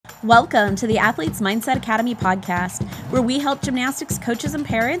Welcome to the Athletes Mindset Academy podcast, where we help gymnastics coaches and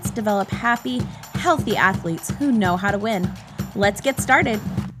parents develop happy, healthy athletes who know how to win. Let's get started.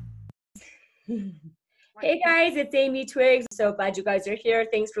 Hey guys, it's Amy Twiggs. So glad you guys are here.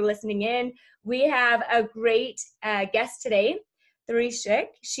 Thanks for listening in. We have a great guest today, Therese Schick.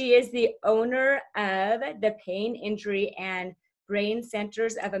 She is the owner of the Pain, Injury, and Brain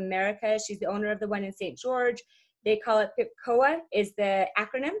Centers of America. She's the owner of the one in St. George. They call it PIPCOA is the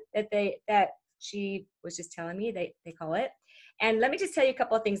acronym that she was just telling me they call it. And let me just tell you a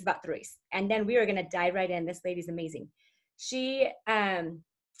couple of things about Therese, and then we are going to dive right in. This lady's amazing. She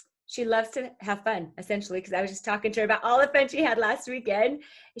loves to have fun, essentially, because I was just talking to her about all the fun she had last weekend.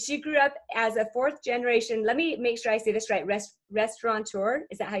 She grew up as a fourth generation, let me make sure I say this right, restaurateur.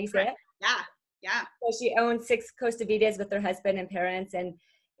 Is that how you say it? Yeah. So she owns 6 Costa Vidas with her husband and parents and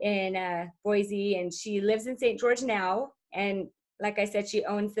in Boise, and she lives in St. George now. And like I said, she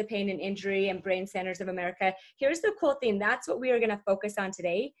owns the Pain and Injury and Brain Centers of America. Here's the cool thing. That's what we are going to focus on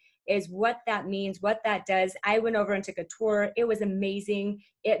today, is what that means, what that does. I went over and took a tour. It was amazing.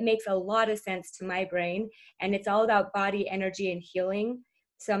 It makes a lot of sense to my brain, and it's all about body, energy, and healing.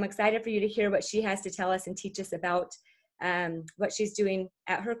 So I'm excited for you to hear what she has to tell us and teach us about what she's doing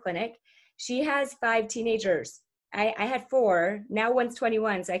at her clinic. She has 5 teenagers. I had 4. Now one's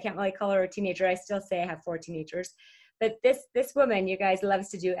 21, so I can't really call her a teenager. I still say I have 4 teenagers. But this woman, you guys, loves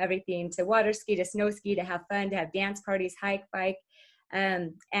to do everything, to water ski, to snow ski, to have fun, to have dance parties, hike, bike,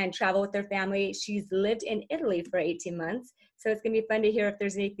 and travel with their family. She's lived in Italy for 18 months. So it's going to be fun to hear if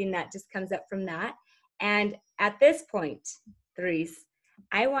there's anything that just comes up from that. And at this point, Therese,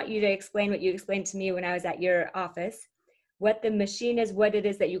 I want you to explain what you explained to me when I was at your office, what the machine is, what it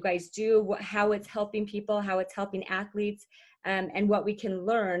is that you guys do, how it's helping people, how it's helping athletes, and what we can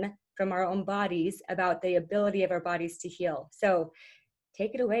learn from our own bodies about the ability of our bodies to heal. So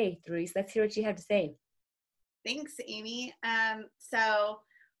take it away, Therese. Let's hear what you have to say. Thanks, Amy. So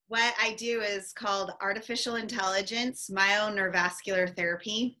what I do is called artificial intelligence myoneurovascular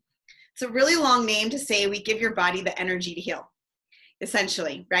therapy. It's a really long name to say we give your body the energy to heal,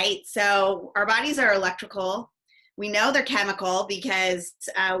 essentially, right? So our bodies are electrical. We know they're chemical because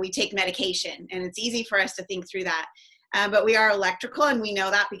we take medication, and it's easy for us to think through that. But we are electrical, and we know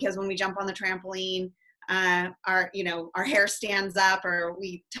that because when we jump on the trampoline, our hair stands up, or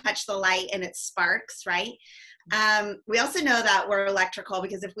we touch the light and it sparks, right? We also know that we're electrical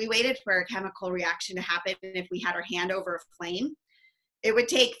because if we waited for a chemical reaction to happen, if we had our hand over a flame, it would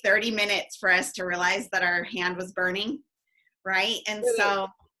take 30 minutes for us to realize that our hand was burning, right? And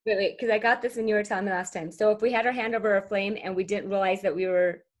Wait, because I got this when you were telling me last time. So if we had our hand over a flame and we didn't realize that we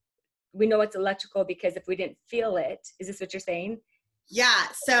know it's electrical because if we didn't feel it, is this what you're saying? Yeah.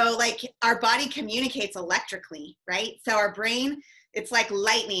 So like our body communicates electrically, right? So our brain, it's like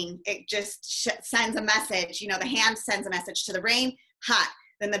lightning. It just sends a message. The hand sends a message to the brain, hot.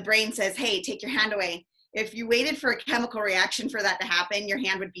 Then the brain says, hey, take your hand away. If you waited for a chemical reaction for that to happen, your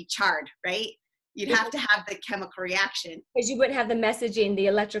hand would be charred, right? You'd have to have the chemical reaction. Because you wouldn't have the messaging, the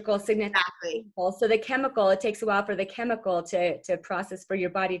electrical signal. Exactly. So the chemical, it takes a while for the chemical to process, for your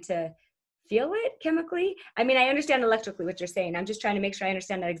body to feel it chemically. I mean, I understand electrically what you're saying. I'm just trying to make sure I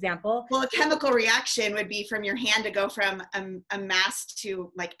understand that example. Well, a chemical reaction would be from your hand to go from a mass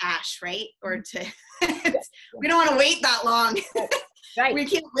to like ash, right? Or to, we don't want to wait that long. Right. We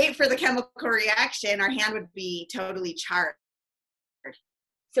can't wait for the chemical reaction. Our hand would be totally charred.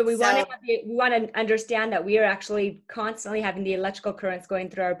 So we want to understand that we are actually constantly having the electrical currents going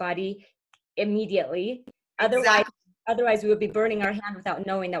through our body immediately. Otherwise we would be burning our hand without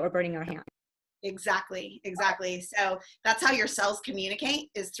knowing that we're burning our hand. Exactly. So that's how your cells communicate,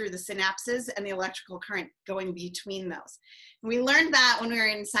 is through the synapses and the electrical current going between those. And we learned that when we were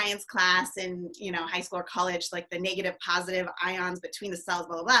in science class in high school or college, like the negative, positive ions between the cells,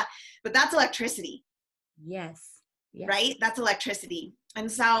 blah, blah, blah. But that's electricity. Yes. Right? That's electricity. And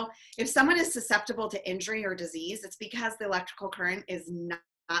so if someone is susceptible to injury or disease, it's because the electrical current is not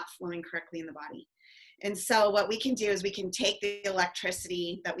flowing correctly in the body. And so what we can do is we can take the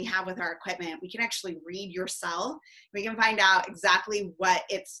electricity that we have with our equipment. We can actually read your cell. We can find out exactly what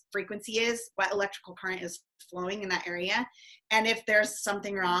its frequency is, what electrical current is flowing in that area. And if there's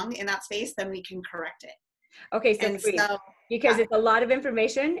something wrong in that space, then we can correct it. Okay, because it's a lot of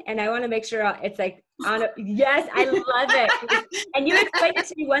information, and I want to make sure it's like yes, I love it. And you explained it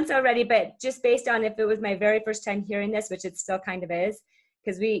to me once already, but just based on if it was my very first time hearing this, which it still kind of is,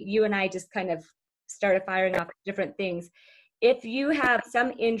 because you and I just kind of started firing off different things. If you have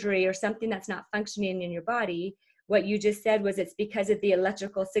some injury or something that's not functioning in your body, what you just said was it's because of the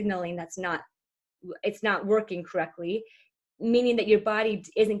electrical signaling it's not working correctly. meaning that your body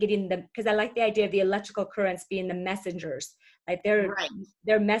isn't getting the, because I like the idea of the electrical currents being the messengers. Like they're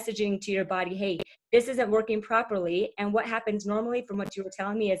messaging to your body, hey, this isn't working properly. And what happens normally, from what you were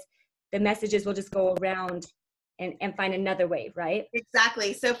telling me, is the messages will just go around and find another way, right?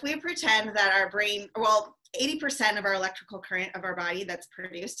 Exactly. So if we pretend that our brain, well, 80% of our electrical current of our body that's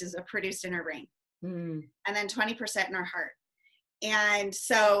produced is produced in our brain. And then 20% in our heart. And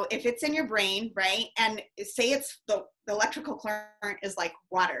so if it's in your brain, right, and say it's the electrical current is like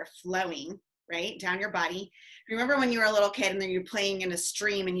water flowing, right, down your body. Remember when you were a little kid and then you're playing in a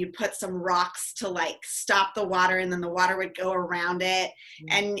stream and you'd put some rocks to like stop the water, and then the water would go around it,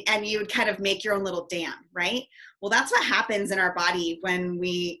 and you would kind of make your own little dam, right? Well, that's what happens in our body when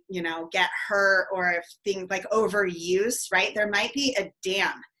we, you know, get hurt, or if things like overuse, right? There might be a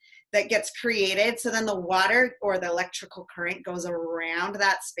dam that gets created. So then the water or the electrical current goes around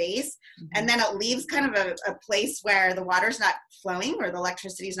that space, and then it leaves kind of a place where the water's not flowing or the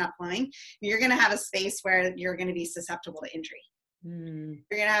electricity is not flowing. You're going to have a space where you're going to be susceptible to injury.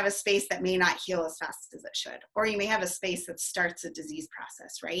 You're going to have a space that may not heal as fast as it should, or you may have a space that starts a disease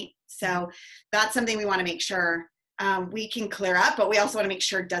process, right? So that's something we want to make sure we can clear up, but we also want to make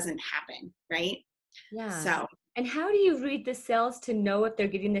sure it doesn't happen, right? Yeah. So. And how do you read the cells to know if they're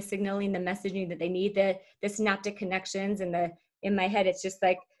getting the signaling, the messaging that they need, the synaptic connections? And in my head, it's just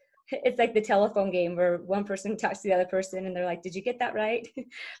like, it's like the telephone game where one person talks to the other person and they're like, did you get that right?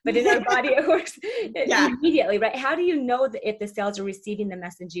 But in our body, it works immediately, right? How do you know that if the cells are receiving the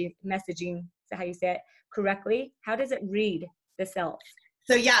messaging, is that how you say it, correctly? How does it read the cells?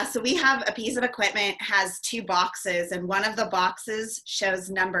 So yeah, so we have a piece of equipment, has 2 boxes, and one of the boxes shows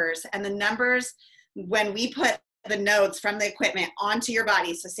numbers, and the numbers, when we put the nodes from the equipment onto your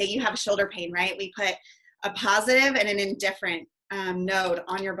body, so say you have shoulder pain, right? We put a positive and an indifferent node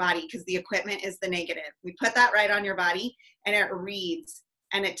on your body because the equipment is the negative. We put that right on your body and it reads,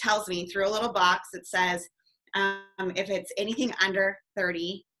 and it tells me through a little box, it says, if it's anything under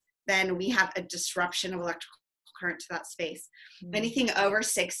 30, then we have a disruption of electrical current to that space. Anything over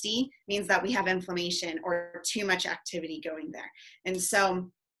 60 means that we have inflammation or too much activity going there. And so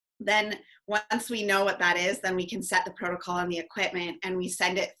then once we know what that is, then we can set the protocol on the equipment and we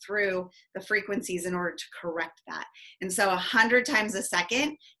send it through the frequencies in order to correct that. And so 100 times a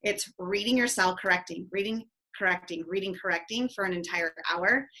second, it's reading your cell, correcting, reading, correcting, reading, correcting for an entire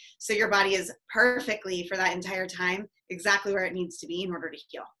hour. So your body is perfectly, for that entire time, exactly where it needs to be in order to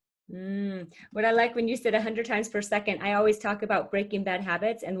heal. What I like when you said 100 times per second, I always talk about breaking bad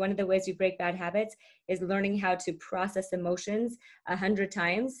habits. And one of the ways you break bad habits is learning how to process emotions 100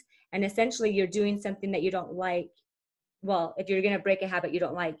 times. And essentially you're doing something that you don't like. Well, if you're going to break a habit you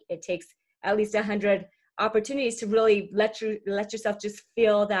don't like, it takes at least 100 opportunities to really let yourself just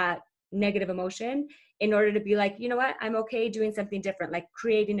feel that negative emotion in order to be like, you know what, I'm okay doing something different, like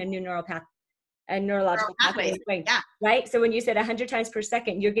creating a new a neurological pathway, right? So when you said 100 times per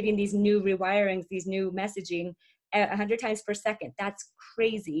second, you're getting these new rewirings, these new messaging 100 times per second. That's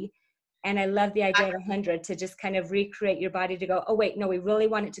crazy. And I love the idea of 100 to just kind of recreate your body to go, oh wait, no, we really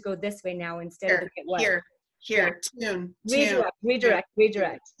want it to go this way now instead of tune, redirect.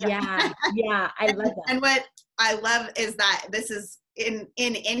 Yeah, I love that. And what I love is that this is in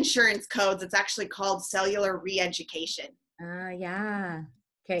insurance codes, it's actually called cellular re-education. Yeah.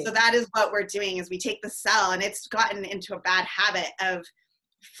 Okay. So that is what we're doing, is we take the cell and it's gotten into a bad habit of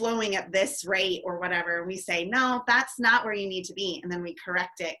flowing at this rate or whatever. And we say, no, that's not where you need to be. And then we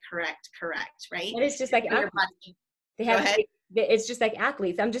correct it, correct, right? And it's just like it's just like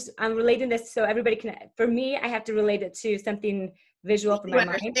athletes. I'm relating this so everybody can, for me, I have to relate it to something visual for my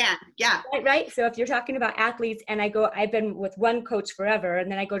mind. Yeah. Right. So if you're talking about athletes and I've been with one coach forever,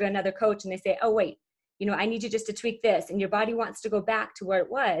 and then I go to another coach and they say, oh, wait, you know, I need you just to tweak this. And your body wants to go back to where it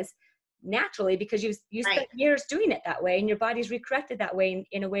was naturally because you spent years doing it that way, and your body's recorrected that way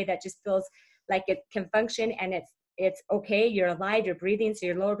in a way that just feels like it can function and it's okay. You're alive, you're breathing. So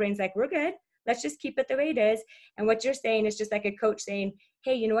your lower brain's like, we're good. Let's just keep it the way it is. And what you're saying is just like a coach saying,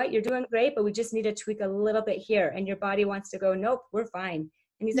 hey, you know what? You're doing great, but we just need to tweak a little bit here. And your body wants to go, nope, we're fine.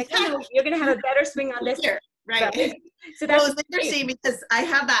 And he's like, no, you're going to have a better swing on this. Right. So that's it's interesting because I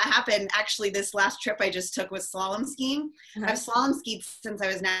have that happen. Actually, this last trip I just took was slalom skiing. I've slalom skied since I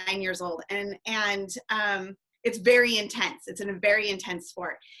was 9 years old, and it's very intense. It's a very intense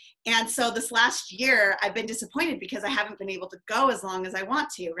sport. And so this last year I've been disappointed because I haven't been able to go as long as I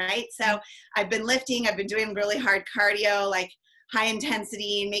want to. Right. So I've been lifting. I've been doing really hard cardio, like high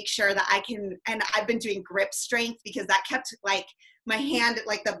intensity and make sure that I can, and I've been doing grip strength because that kept like my hand,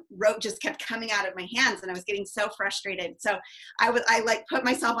 like the rope just kept coming out of my hands and I was getting so frustrated. So I like put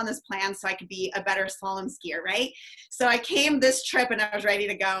myself on this plan so I could be a better slalom skier, right? So I came this trip and I was ready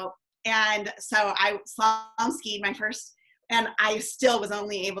to go. And so I slalom skied my first, and I still was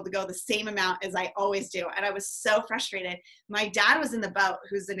only able to go the same amount as I always do. And I was so frustrated. My dad was in the boat,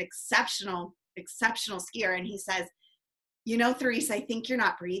 who's an exceptional skier. And he says, you know, Therese, I think you're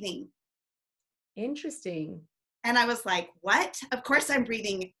not breathing. Interesting. And I was like, what? Of course I'm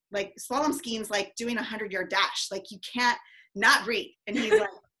breathing. Like slalom skiing's like doing 100-yard dash. Like you can't not breathe. And he's like,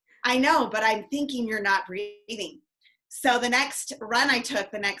 I know, but I'm thinking you're not breathing. So the next run I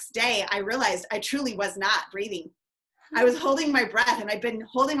took the next day, I realized I truly was not breathing. I was holding my breath, and I've been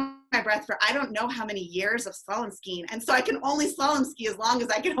holding my breath for I don't know how many years of slalom skiing. And so I can only slalom ski as long as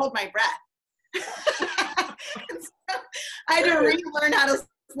I can hold my breath. So I had to relearn how to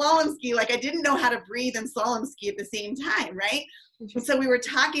slalom ski. Like I didn't know how to breathe and slalom ski at the same time, right? And so we were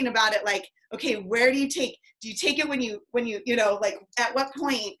talking about it like, okay, where do you take it when you know, like at what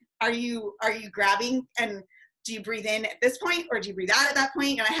point are you grabbing, and do you breathe in at this point or do you breathe out at that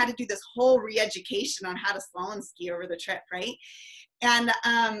point? And I had to do this whole re-education on how to slalom ski over the trip, right? And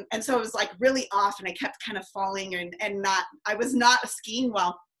so it was like really off, and I kept kind of falling and I was not skiing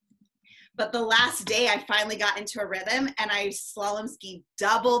well. But the last day I finally got into a rhythm, and I slalom skied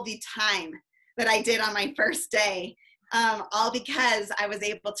double the time that I did on my first day, all because I was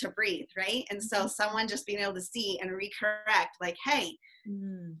able to breathe, right? And so someone just being able to see and recorrect, like, hey,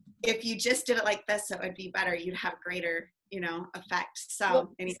 if you just did it like this, it would be better. You'd have greater, you know, effect.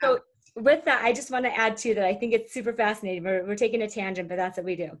 So, anyhow. So with that, I just want to add to that. I think it's super fascinating. We're taking a tangent, but that's what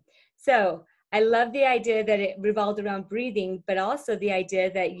we do. So I love the idea that it revolved around breathing, but also the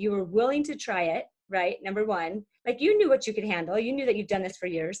idea that you were willing to try it, right? Number one, like you knew what you could handle. You knew that you've done this for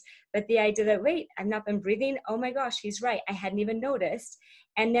years, but the idea that, wait, I've not been breathing. Oh my gosh, he's right. I hadn't even noticed.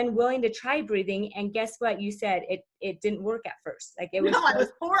 And then willing to try breathing. And guess what? You said it didn't work at first. Like it was. No, I was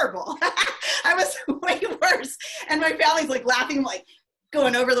horrible. I was way worse. And my family's like laughing, like,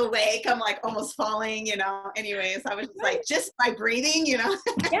 going over the lake. I'm like almost falling, you know. Anyways, I was just like, just by breathing, you know.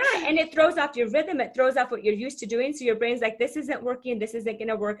 Yeah, and it throws off your rhythm. It throws off what you're used to doing. So your brain's like, this isn't working. This isn't going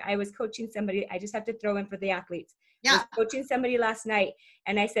to work. I was coaching somebody. I just have to throw in for the athletes. Yeah. I was coaching somebody last night,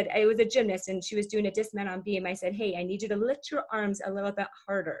 and I said, it was a gymnast, and she was doing a dismount on beam. I said, hey, I need you to lift your arms a little bit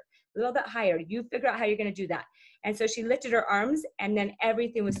harder, a little bit higher. You figure out how you're going to do that. And so she lifted her arms, and then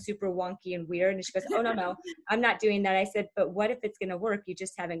everything was super wonky and weird. And she goes, oh, no, I'm not doing that. I said, but what if it's going to work? You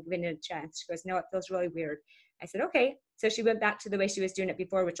just haven't given it a chance. She goes, no, it feels really weird. I said, okay. So she went back to the way she was doing it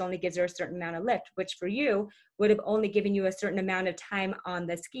before, which only gives her a certain amount of lift, which for you would have only given you a certain amount of time on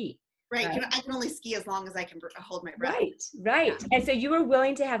the ski. Right. I can only ski as long as I can hold my breath. Right. Yeah. And so you were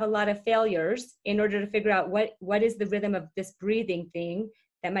willing to have a lot of failures in order to figure out what is the rhythm of this breathing thing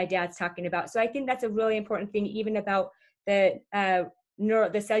that my dad's talking about. So I think that's a really important thing, even about the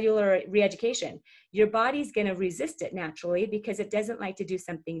cellular re-education. Your body's going to resist it naturally because it doesn't like to do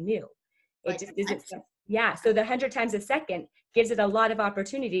something new. It just isn't. Yeah. So the 100 times a second gives it a lot of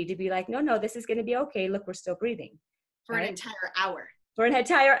opportunity to be like, no, this is going to be okay. Look, we're still breathing. For an entire hour. For an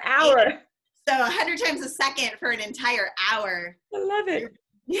entire hour. So 100 times a second for an entire hour. I love it.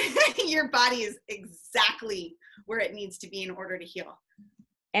 Your body is exactly where it needs to be in order to heal.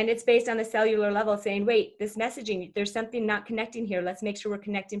 And it's based on the cellular level saying, wait, this messaging, there's something not connecting here. Let's make sure we're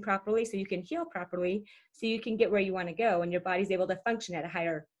connecting properly so you can heal properly, so you can get where you want to go and your body's able to function at a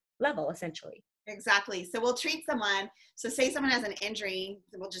higher level, essentially. Exactly. So we'll treat someone. So say someone has an injury,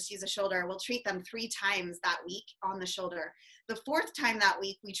 we'll just use a shoulder. We'll treat them 3 times that week on the shoulder. The 4th time that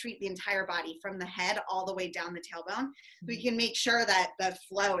week, we treat the entire body from the head all the way down the tailbone. We can make sure that the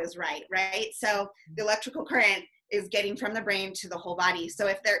flow is right? So the electrical current is getting from the brain to the whole body. So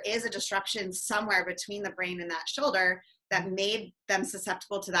if there is a disruption somewhere between the brain and that shoulder that made them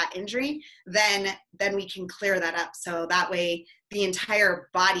susceptible to that injury, then we can clear that up. So that way the entire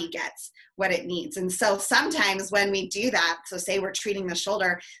body gets what it needs. And so sometimes when we do that, so say we're treating the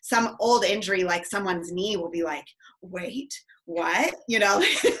shoulder, some old injury like someone's knee will be like, wait, what? You know?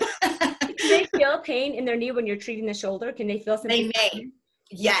 Can they feel pain in their knee when you're treating the shoulder? Can they feel something? They may.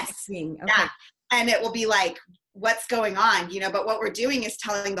 Yes. Okay. Yeah. And it will be like, what's going on? You know, but what we're doing is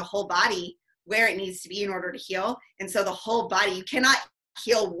telling the whole body where it needs to be in order to heal. And so the whole body, you cannot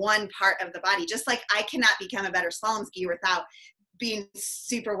heal one part of the body. Just like I cannot become a better slalom skier without being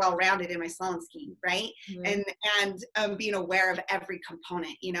super well-rounded in my slalom skiing, right? Mm-hmm. And being aware of every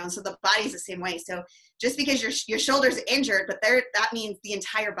component, you know, so the body's the same way. So just because your shoulder's injured, but that means the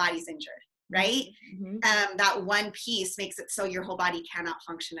entire body's injured. right? Mm-hmm. That one piece makes it so your whole body cannot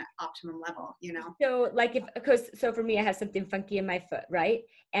function at optimum level, you know? So like so for me, I have something funky in my foot, right?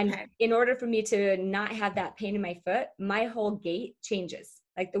 And Okay. in order for me to not have that pain in my foot, my whole gait changes.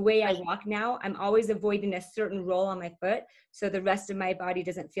 Like the way I walk now, I'm always avoiding a certain roll on my foot so the rest of my body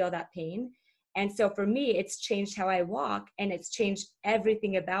doesn't feel that pain. And so for me, it's changed how I walk, and it's changed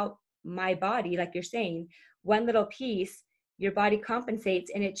everything about my body. Like you're saying, one little piece, your body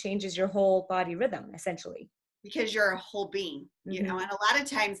compensates and it changes your whole body rhythm, essentially. Because you're a whole being, you know, and a lot of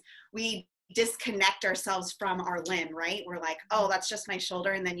times we disconnect ourselves from our limb, right? We're like, oh, that's just my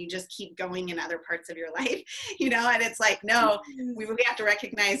shoulder. And then you just keep going in other parts of your life, you know, and it's like, no, we have to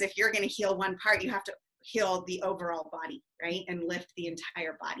recognize if you're going to heal one part, you have to heal the overall body, right? And lift the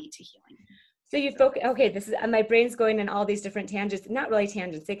entire body to healing. So you focus, okay, this is, my brain's going in all these different tangents, not really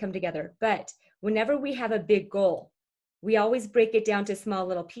tangents, they come together. But whenever we have a big goal, we always break it down to small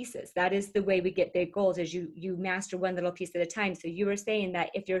little pieces. That is the way we get big goals, is you master one little piece at a time. So you were saying that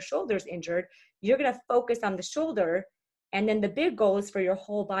if your shoulder's injured, you're going to focus on the shoulder, and then the big goal is for your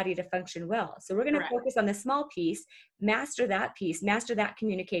whole body to function well. So we're going to focus on the small piece, master that piece, master that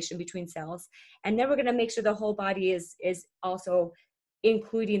communication between cells, and then we're going to make sure the whole body is also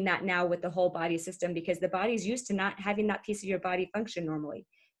including that now with the whole body system, because the body's used to not having that piece of your body function normally.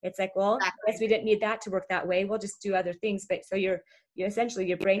 It's like, well, I guess we didn't need that to work that way. We'll just do other things. But so you're essentially,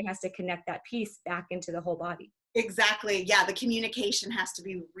 your brain has to connect that piece back into the whole body. Exactly. Yeah. The communication has to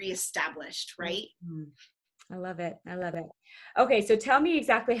be reestablished, right? I love it. I love it. Okay. So tell me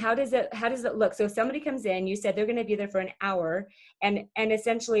exactly, how does it look? So if somebody comes in, you said they're going to be there for an hour, and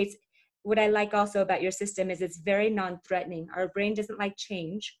essentially it's, what I like also about your system is it's very non-threatening. Our brain doesn't like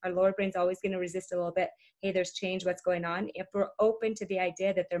change. Our lower brain's always going to resist a little bit. Hey, there's change, what's going on? If we're open to the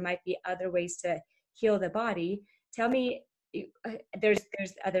idea that there might be other ways to heal the body, tell me, there's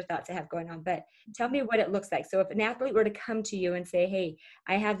other thoughts I have going on, but tell me what it looks like. So if an athlete were to come to you and say, hey,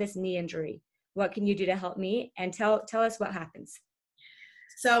 I have this knee injury, what can you do to help me? And tell us what happens.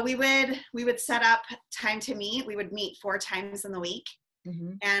 So we would set up time to meet. We would meet 4 times in the week.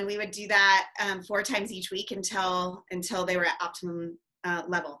 And we would do that 4 times each week until they were at optimum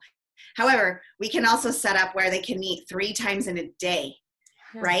level. However, we can also set up where they can meet 3 times in a day,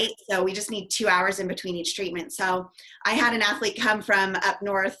 right? So we just need 2 hours in between each treatment. So I had an athlete come from up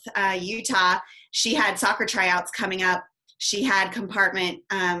north, Utah. She had soccer tryouts coming up. She had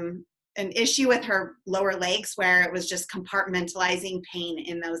an issue with her lower legs where it was just compartmentalizing pain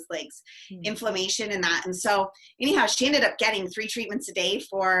in those legs, inflammation and that. And so anyhow, she ended up getting 3 treatments a day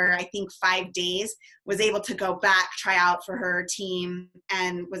for, I think, 5 days, was able to go back, try out for her team,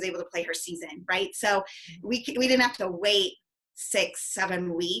 and was able to play her season, right? So we didn't have to wait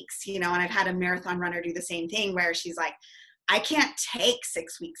 6-7 weeks, you know, and I've had a marathon runner do the same thing where she's like, I can't take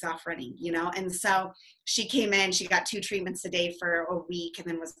 6 weeks off running, you know? And so she came in, she got 2 treatments a day for a week and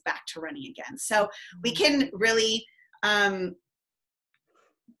then was back to running again. So we can really,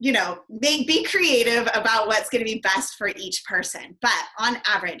 you know, be creative about what's going to be best for each person. But on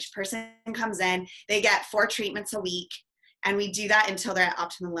average, person comes in, they get 4 treatments a week, and we do that until they're at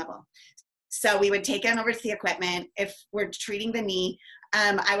optimum level. So we would take them over to the equipment. If we're treating the knee,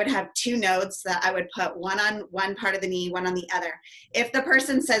 I would have 2 nodes that I would put, one on one part of the knee, one on the other. If the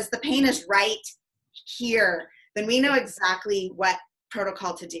person says the pain is right here, then we know exactly what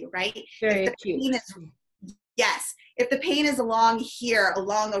protocol to do, right? Very if the pain is, yes. If the pain is along here,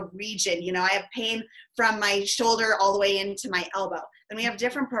 along a region, you know, I have pain from my shoulder all the way into my elbow, then we have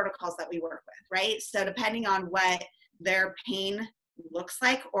different protocols that we work with, right? So depending on what their pain looks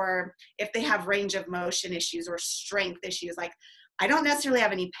like, or if they have range of motion issues or strength issues, like I don't necessarily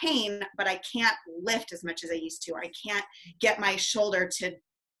have any pain, but I can't lift as much as I used to, or I can't get my shoulder to,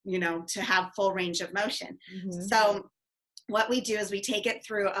 you know, to have full range of motion. So what we do is we take it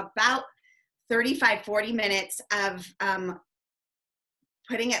through about 35-40 minutes of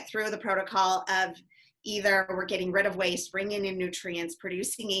putting it through the protocol of either we're getting rid of waste, bringing in nutrients,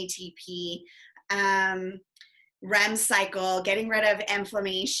 producing ATP, REM cycle, getting rid of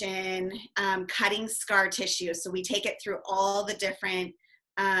inflammation, cutting scar tissue. So we take it through all the different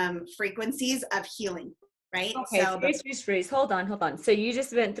frequencies of healing, right? Okay, so freeze. Hold on. So you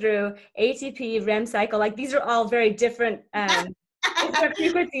just went through ATP, REM cycle. Like these are all very different, different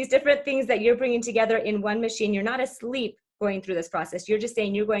frequencies, different things that you're bringing together in one machine. You're not asleep going through this process. You're just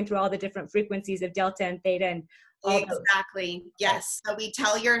saying you're going through all the different frequencies of delta and theta and exactly. Yes. So we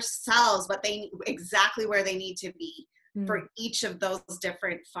tell your cells exactly where they need to be for each of those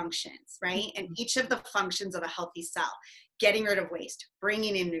different functions, right? And each of the functions of a healthy cell getting rid of waste,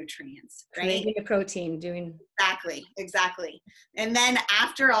 bringing in nutrients, right? Creating the protein, doing. Exactly. And then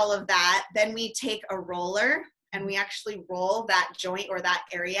after all of that, then we take a roller and we actually roll that joint or that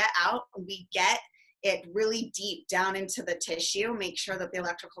area out. We get it really deep down into the tissue, make sure that the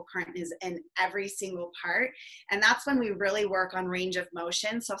electrical current is in every single part. And that's when we really work on range of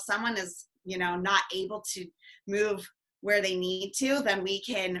motion. So if someone is, not able to move where they need to, then we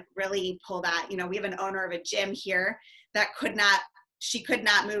can really pull that. We have an owner of a gym here that she could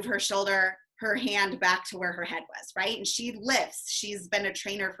not move her hand back to where her head was, right? And she lifts. She's been a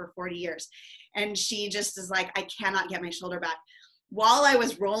trainer for 40 years. And she just is like, I cannot get my shoulder back. While I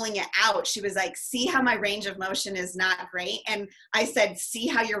was rolling it out, she was like, see how my range of motion is not great? And I said, see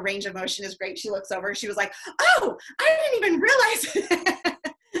how your range of motion is great? She looks over, she was like, oh, I didn't even realize it.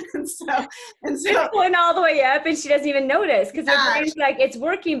 and so it's going all the way up and she doesn't even notice because her brain's like, it's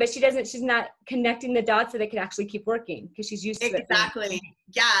working, but she's not connecting the dots so they can actually keep working because she's used to it. Exactly.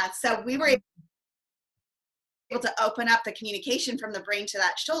 Yeah. So we were able to open up the communication from the brain to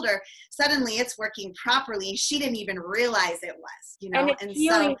that shoulder. Suddenly it's working properly. She didn't even realize it was, And it's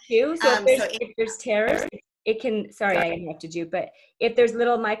healing too. So if there's tears, it can, sorry, I interrupted you, but if there's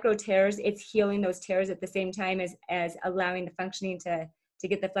little micro tears, it's healing those tears at the same time as allowing the functioning to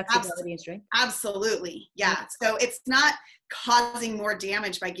get the flexibility and strength. Absolutely. Yeah. So it's not causing more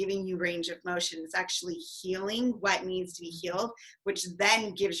damage by giving you range of motion. It's actually healing what needs to be healed, which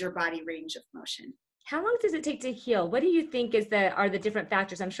then gives your body range of motion. How long does it take to heal? What do you think are the different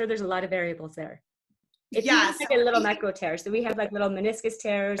factors? I'm sure there's a lot of variables there. It's like a little micro tears. So we have like little meniscus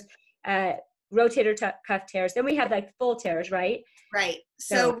tears, rotator cuff tears. Then we have like full tears, right? Right.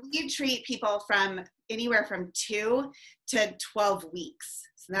 So we treat people from anywhere from 2 to 12 weeks.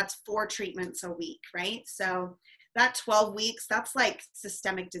 So that's 4 treatments a week, right? So that 12 weeks, that's like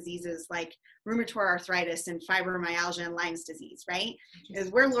systemic diseases like rheumatoid arthritis and fibromyalgia and Lyme's disease, right? As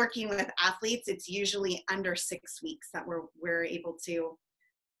we're working with athletes, it's usually under 6 weeks that we're able to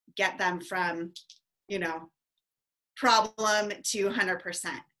get them from, problem to 100%.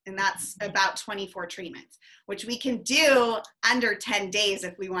 And that's about 24 treatments, which we can do under 10 days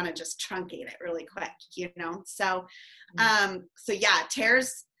if we want to just truncate it really quick, So,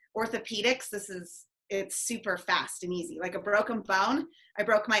 tears, orthopedics, it's super fast and easy. Like a broken bone, I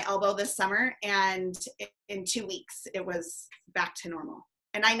broke my elbow this summer and in 2 weeks it was back to normal.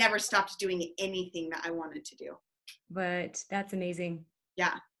 And I never stopped doing anything that I wanted to do. But that's amazing.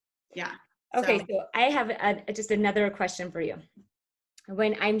 Yeah. Okay, so I have just another question for you.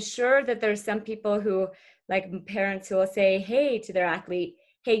 When I'm sure that there's some people who, like parents who will say, hey, to their athlete,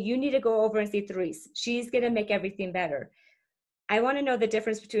 hey, you need to go over and see Therese. She's going to make everything better. I want to know the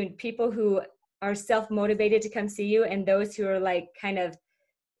difference between people who are self-motivated to come see you and those who are like kind of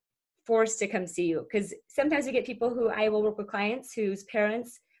forced to come see you. Because sometimes we get people who I will work with clients whose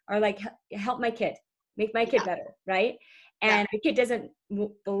parents are like, help my kid, make my kid better, right? And the kid doesn't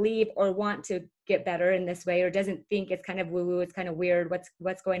believe or want to get better in this way, or doesn't think it's kind of woo-woo, it's kind of weird,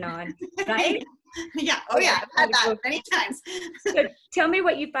 what's going on, right? Yeah. Oh yeah, I've had that many times. So tell me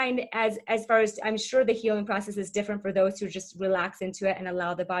what you find as far as, I'm sure the healing process is different for those who just relax into it and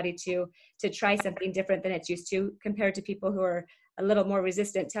allow the body to try something different than it's used to, compared to people who are a little more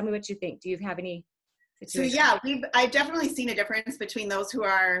resistant. Tell me what you think. Do you have any situation? So I've definitely seen a difference between those who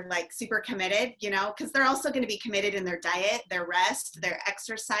are like super committed, because they're also going to be committed in their diet, their rest, their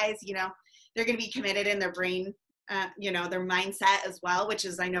exercise, they're going to be committed in their brain, their mindset as well, which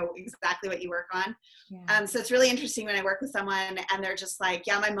is, I know exactly what you work on. Yeah. So it's really interesting when I work with someone and they're just like,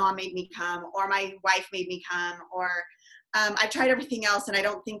 yeah, my mom made me come, or my wife made me come, or I've tried everything else and I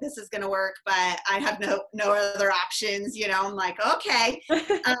don't think this is going to work, but I have no other options, I'm like, okay.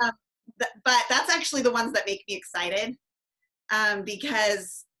 But that's actually the ones that make me excited,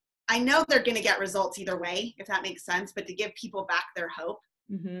 because I know they're going to get results either way, if that makes sense, but to give people back their hope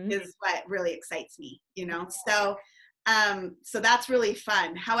is what really excites me, So that's really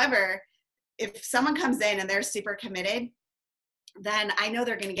fun. However, if someone comes in and they're super committed, then I know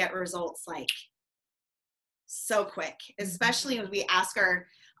they're going to get results like so quick, especially when we ask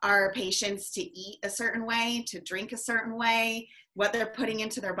our patients to eat a certain way, to drink a certain way, what they're putting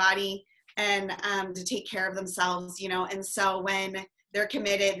into their body, and to take care of themselves, and so when they're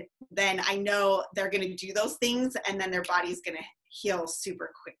committed, then I know they're going to do those things, and then their body's going to heal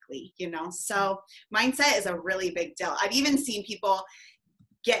super quickly, so mindset is a really big deal. I've even seen people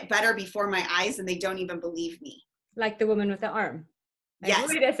get better before my eyes and they don't even believe me. Like the woman with the arm. Yes.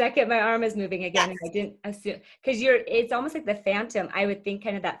 Wait a second, my arm is moving again. Yes. I didn't assume, because it's almost like the phantom. I would think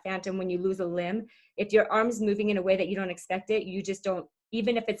kind of that phantom when you lose a limb. If your arm's moving in a way that you don't expect it, you just don't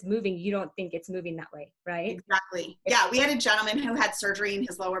even if it's moving, you don't think it's moving that way, right? Exactly. Yeah, we had a gentleman who had surgery in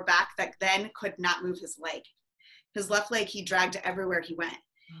his lower back that then could not move his leg. His left leg, he dragged everywhere he went.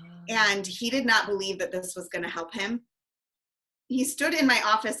 And he did not believe that this was going to help him. He stood in my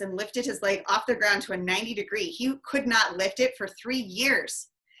office and lifted his leg off the ground to a 90 degree. He could not lift it for 3 years.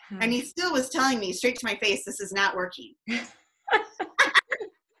 And he still was telling me straight to my face, this is not working.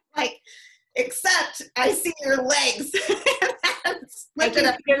 Like, except I see your legs. I can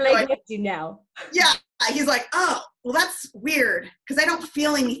see your leg lifting now. Yeah. He's like, oh, well, that's weird because I don't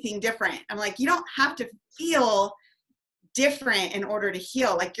feel anything different. I'm like, you don't have to feel different in order to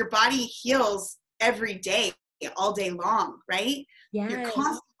heal. Like, your body heals every day, all day long, right? Yeah. You're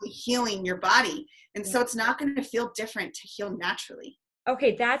constantly healing your body. And so it's not going to feel different to heal naturally.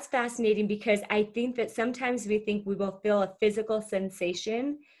 Okay, that's fascinating because I think that sometimes we think we will feel a physical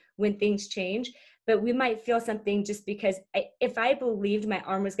sensation when things change, but we might feel something just because if I believed my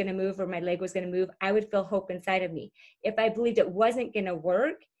arm was going to move or my leg was going to move, I would feel hope inside of me. If I believed it wasn't going to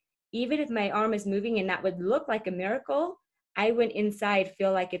work, even if my arm is moving and that would look like a miracle, I wouldn't inside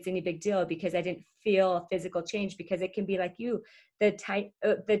feel like it's any big deal because I didn't feel a physical change. Because it can be like you, the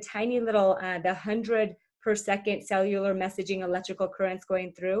tiny little, the 100 per second cellular messaging electrical currents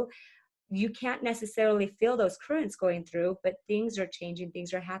going through. You can't necessarily feel those currents going through, but things are changing,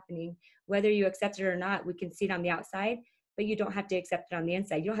 things are happening. Whether you accept it or not, we can see it on the outside, but you don't have to accept it on the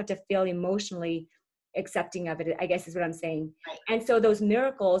inside. You don't have to feel emotionally accepting of it, I guess is what I'm saying. Right. And so those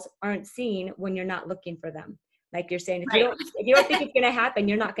miracles aren't seen when you're not looking for them. Like you're saying, if you don't think it's going to happen,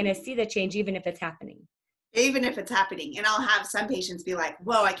 you're not going to see the change, even if it's happening. Even if it's happening. And I'll have some patients be like,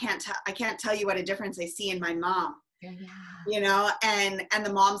 whoa, I can't tell you what a difference I see in my mom. Yeah. You know, and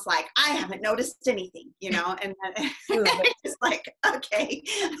the mom's like, I haven't noticed anything, you know, and then it's just like, okay.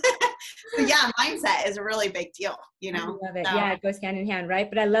 So yeah, mindset is a really big deal, you know. I love it. So, Yeah, it goes hand in hand, right?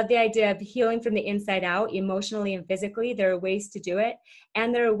 But I love the idea of healing from the inside out, emotionally and physically. There are ways to do it.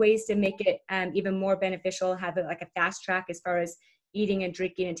 And there are ways to make it even more beneficial, have it like a fast track as far as eating and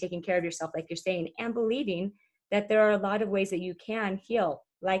drinking and taking care of yourself, like you're saying, and believing that there are a lot of ways that you can heal,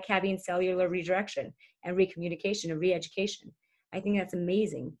 like having cellular redirection and recommunication and re-education. I think that's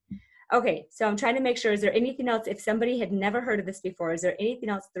amazing. Okay, so I'm trying to make sure, is there anything else, if somebody had never heard of this before, is there anything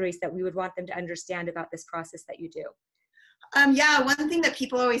else, Therese, that we would want them to understand about this process that you do? Yeah, one thing that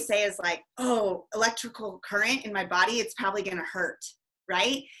people always say is like, oh, electrical current in my body, it's probably going to hurt,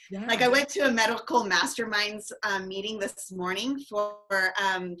 right? Yeah. Like I went to a medical masterminds meeting this morning for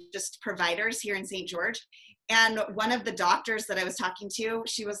just providers here in St. George. And one of the doctors that I was talking to,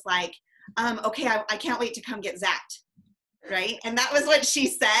 she was like, okay, I can't wait to come get zapped. Right. And that was what she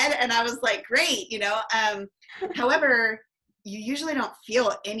said. And I was like, great, you know, however, you usually don't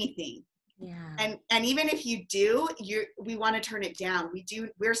feel anything. Yeah. And even if you do, we want to turn it down.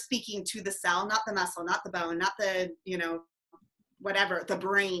 We're speaking to the cell, not the muscle, not the bone, not the, you know, whatever, the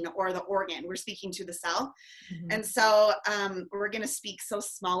brain or the organ. We're speaking to the cell. Mm-hmm. And so we're going to speak so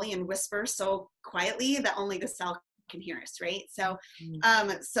smallly and whisper so quietly that only the cell can hear us, right? So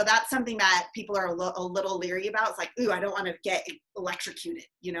so that's something that people are a little leery about. It's like, ooh, I don't want to get electrocuted,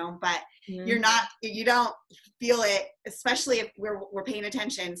 you know, but you don't feel it, especially if we're paying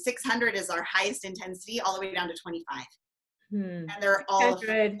attention. 600 is our highest intensity, all the way down to 25. And they're all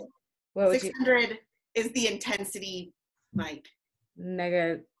 600 is the intensity, like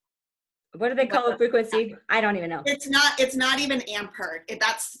mega, what do they call it, frequency? I don't even know. It's not even ampere.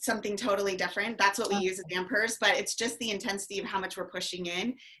 That's something totally different. That's what we use as amperes, but it's just the intensity of how much we're pushing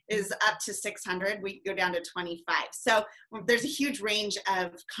in is up to 600. We go down to 25. So there's a huge range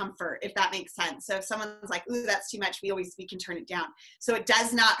of comfort, if that makes sense. So if someone's like, ooh, that's too much, we can turn it down. So it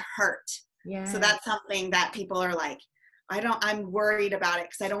does not hurt. Yeah. So that's something that people are like, I'm worried about it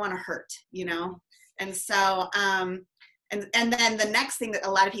because I don't want to hurt, you know? And so, and then the next thing that a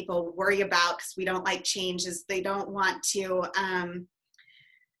lot of people worry about, because we don't like change, is they don't want to, I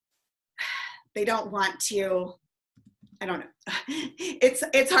don't know.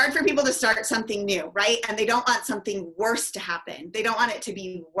 It's hard for people to start something new, right? And they don't want something worse to happen. They don't want it to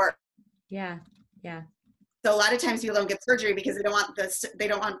be worse. Yeah. Yeah. So a lot of times people don't get surgery because they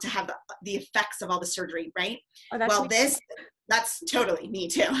don't want to have the effects of all the surgery, right? Oh, that's totally me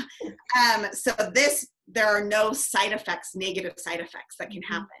too. So there are no side effects, negative side effects that can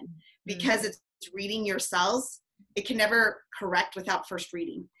happen because it's reading your cells. It can never correct without first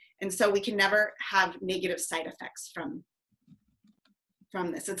reading. And so we can never have negative side effects from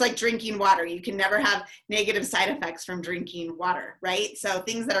this. It's like drinking water. You can never have negative side effects from drinking water, right? So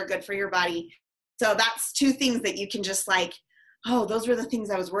things that are good for your body. So that's two things that you can just like, oh, those were the things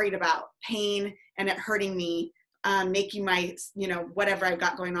I was worried about, pain and it hurting me. making my, whatever I've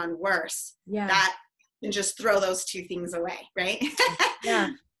got going on worse. Yeah. That and just throw those two things away, right? Yeah.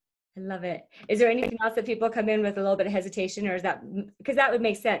 I love it. Is there anything else that people come in with a little bit of hesitation, or is that, because that would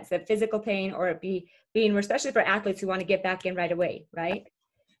make sense, that physical pain or it being, especially for athletes who want to get back in right away, right?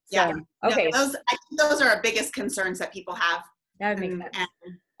 So, Yeah. okay. No, I think those are our biggest concerns that people have. That would make sense.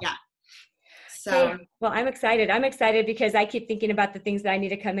 Yeah. So, okay. Well, I'm excited. I'm excited because I keep thinking about the things that I need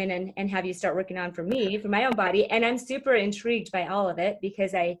to come in and have you start working on for me, for my own body. And I'm super intrigued by all of it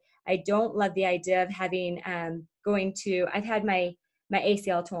because I don't love the idea of having, I've had my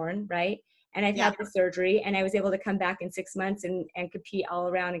ACL torn, right? And I've had the surgery, and I was able to come back in 6 months and compete all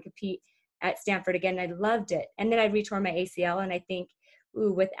around and compete at Stanford again. I loved it. And then I retore my ACL, and I think,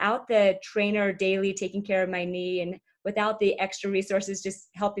 without the trainer daily taking care of my knee and without the extra resources just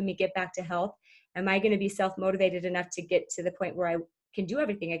helping me get back to health, am I going to be self-motivated enough to get to the point where I can do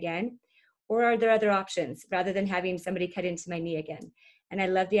everything again? Or are there other options rather than having somebody cut into my knee again? And I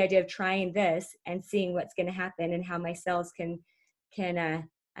love the idea of trying this and seeing what's going to happen and how my cells can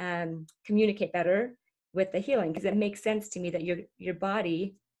communicate better with the healing, because it makes sense to me that your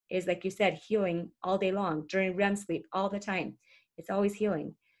body is, like you said, healing all day long during REM sleep all the time. It's always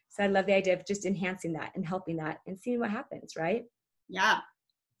healing. So I love the idea of just enhancing that and helping that and seeing what happens, right? Yeah.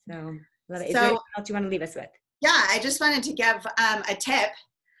 So love it. Is there anything else you want to leave us with? Yeah, I just wanted to give a tip,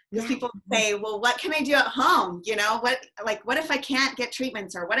 because people say, well, what can I do at home? What if I can't get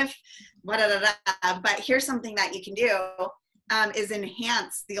treatments, or what if, but here's something that you can do. Is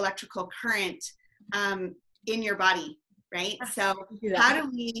enhance the electrical current in your body, right? So how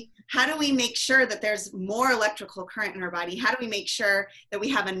do we make sure that there's more electrical current in our body? How do we make sure that we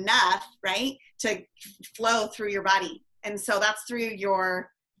have enough, right, to flow through your body? And so that's through your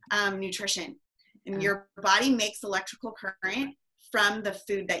nutrition. And your body makes electrical current from the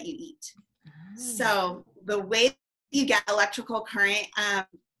food that you eat. So the way you get electrical current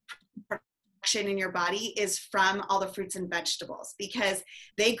in your body is from all the fruits and vegetables, because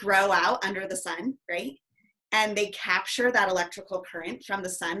they grow out under the sun, right? And they capture that electrical current from the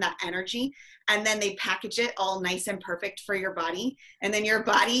sun, that energy, and then they package it all nice and perfect for your body. And then your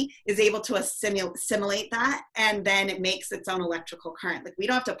body is able to assimilate that, and then it makes its own electrical current. Like, we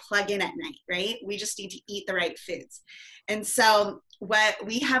don't have to plug in at night, right? We just need to eat the right foods. And so what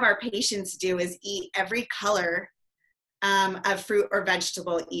we have our patients do is eat every color of fruit or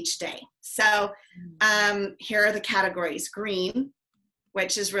vegetable each day. So here are the categories. Green,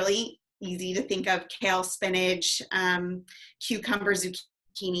 which is really easy to think of: kale, spinach, cucumber,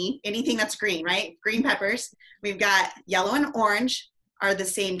 zucchini, anything that's green, right? Green peppers. We've got yellow and orange are the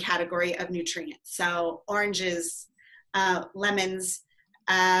same category of nutrients. So oranges, lemons,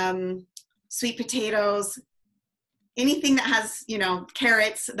 sweet potatoes, anything that has,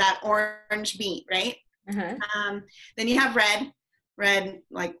 carrots, that orange meat, right? Then you have red,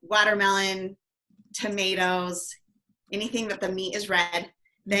 like watermelon, tomatoes, anything that the meat is red.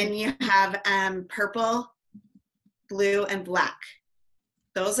 Then you have purple, blue, and black.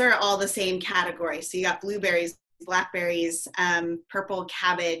 Those are all the same category. So you got blueberries, blackberries, purple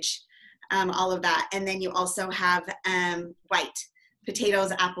cabbage, all of that. And then you also have white,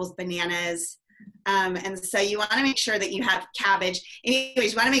 potatoes, apples, bananas. And so you want to make sure that you have cabbage.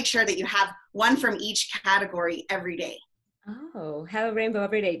 Anyways, you want to make sure that you have one from each category every day. Oh, have a rainbow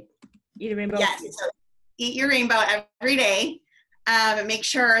every day. Eat a rainbow. Yes. So eat your rainbow every day. And make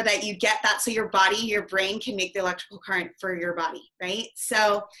sure that you get that, so your brain can make the electrical current for your body, right?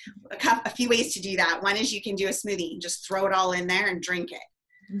 So a few ways to do that. One is you can do a smoothie, just throw it all in there and drink it.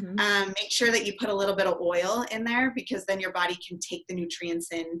 Make sure that you put a little bit of oil in there, because then your body can take the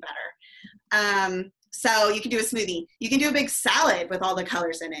nutrients in better. So you can do a smoothie. You can do a big salad with all the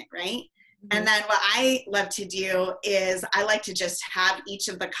colors in it, right? And then what I love to do is I like to just have each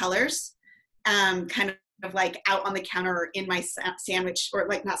of the colors kind of like out on the counter or in my sandwich, or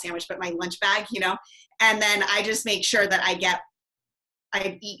like not sandwich, but my lunch bag, and then I just make sure that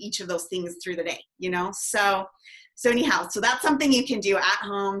I eat each of those things through the day, So anyhow, so that's something you can do at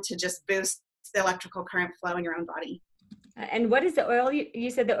home to just boost the electrical current flow in your own body. And what is the oil? You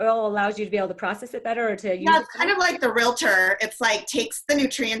said the oil allows you to be able to process it better, or to use it? It's kind of like the realtor. It's like takes the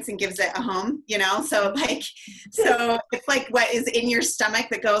nutrients and gives it a home, So it's like what is in your stomach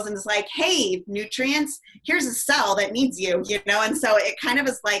that goes and is like, hey, nutrients, here's a cell that needs you, And so it kind of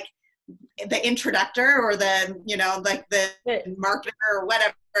is like the introductor, or the, like the marketer or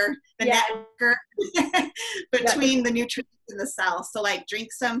whatever, the networker between the nutrients in the cell. So like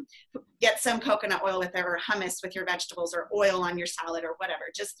get some coconut oil with it, or hummus with your vegetables, or oil on your salad, or whatever.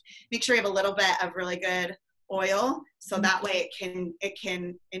 Just make sure you have a little bit of really good oil, so that way it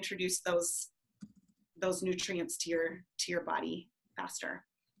can introduce those nutrients to your body faster.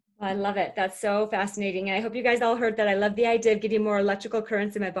 I love it. That's so fascinating. And I hope you guys all heard that. I love the idea of getting more electrical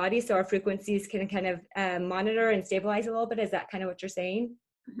currents in my body so our frequencies can kind of monitor and stabilize a little bit. Is that kind of what you're saying?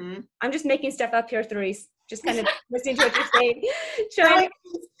 Mm-hmm. I'm just making stuff up here, Therese. Just kind of listening to what you're saying. Yes.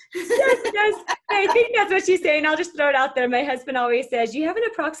 I think that's what she's saying. I'll just throw it out there. My husband always says, you have an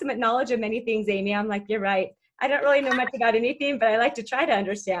approximate knowledge of many things, Amy. I'm like, you're right. I don't really know much about anything, but I like to try to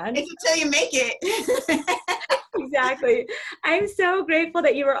understand. Until you make it. Exactly. I'm so grateful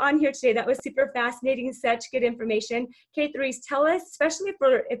that you were on here today. That was super fascinating. Such good information. Okay, Therese, tell us, especially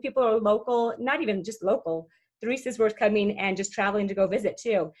if people are local, not even just local, Therese is worth coming and just traveling to go visit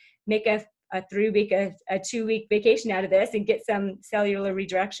too. Make a 3-week, a 2-week vacation out of this and get some cellular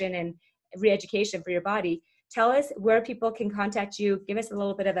redirection and re-education for your body. Tell us where people can contact you. Give us a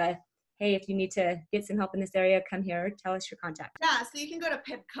little bit of a, hey, if you need to get some help in this area, come here. Tell us your contact. Yeah, so you can go to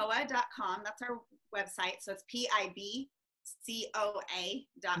pibcoa.com. That's our website. So it's PIBCOA.com.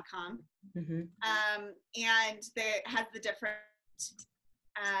 Mm-hmm. And it has the different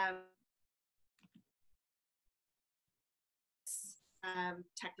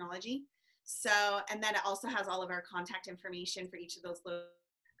technology. So, and then it also has all of our contact information for each of those.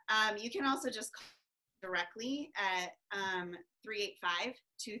 You can also just call directly at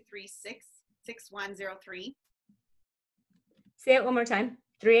 385-236-6103. Say it one more time.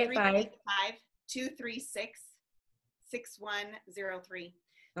 385-236-6103.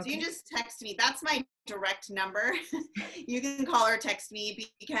 So you just text me. That's my direct number. You can call or text me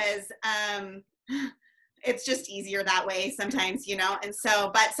because it's just easier that way sometimes, you know? And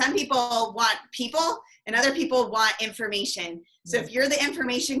so, but some people want people and other people want information. So if you're the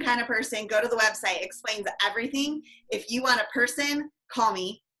information kind of person, go to the website, it explains everything. If you want a person, call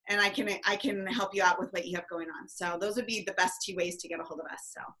me and I can help you out with what you have going on. So those would be the best 2 ways to get a hold of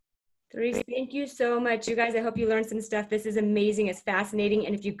us. So Therese, thank you so much. You guys, I hope you learned some stuff. This is amazing. It's fascinating.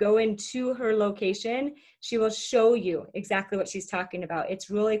 And if you go into her location, she will show you exactly what she's talking about. It's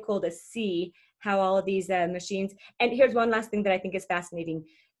really cool to see how all of these machines, and here's one last thing that I think is fascinating.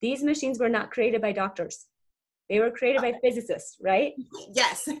 These machines were not created by doctors. They were created by physicists, right?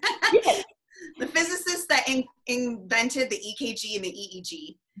 Yes. Yes. The physicists that invented the EKG and the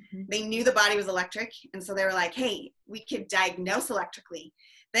EEG, they knew the body was electric. And so they were like, hey, we could diagnose electrically.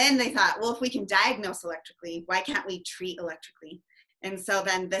 Then they thought, well, if we can diagnose electrically, why can't we treat electrically? And so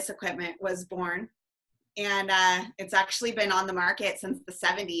then this equipment was born. And it's actually been on the market since the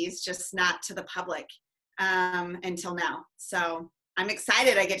 70s, just not to the public until now. So I'm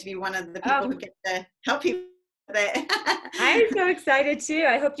excited. I get to be one of the people who get to help people with it. I'm so excited too.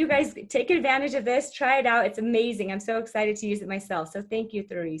 I hope you guys take advantage of this. Try it out. It's amazing. I'm so excited to use it myself. So thank you,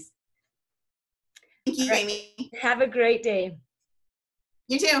 Therese. Thank you, Amy. Have a great day.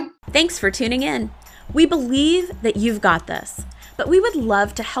 You too. Thanks for tuning in. We believe that you've got this, but we would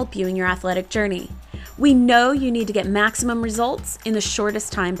love to help you in your athletic journey. We know you need to get maximum results in the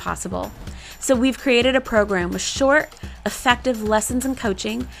shortest time possible. So we've created a program with short, effective lessons and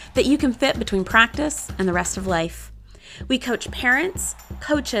coaching that you can fit between practice and the rest of life. We coach parents,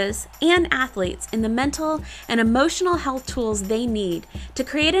 coaches, and athletes in the mental and emotional health tools they need to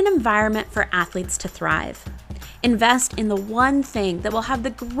create an environment for athletes to thrive. Invest in the one thing that will have the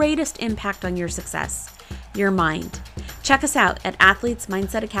greatest impact on your success, your mind. Check us out at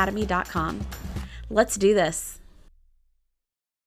athletesmindsetacademy.com. Let's do this.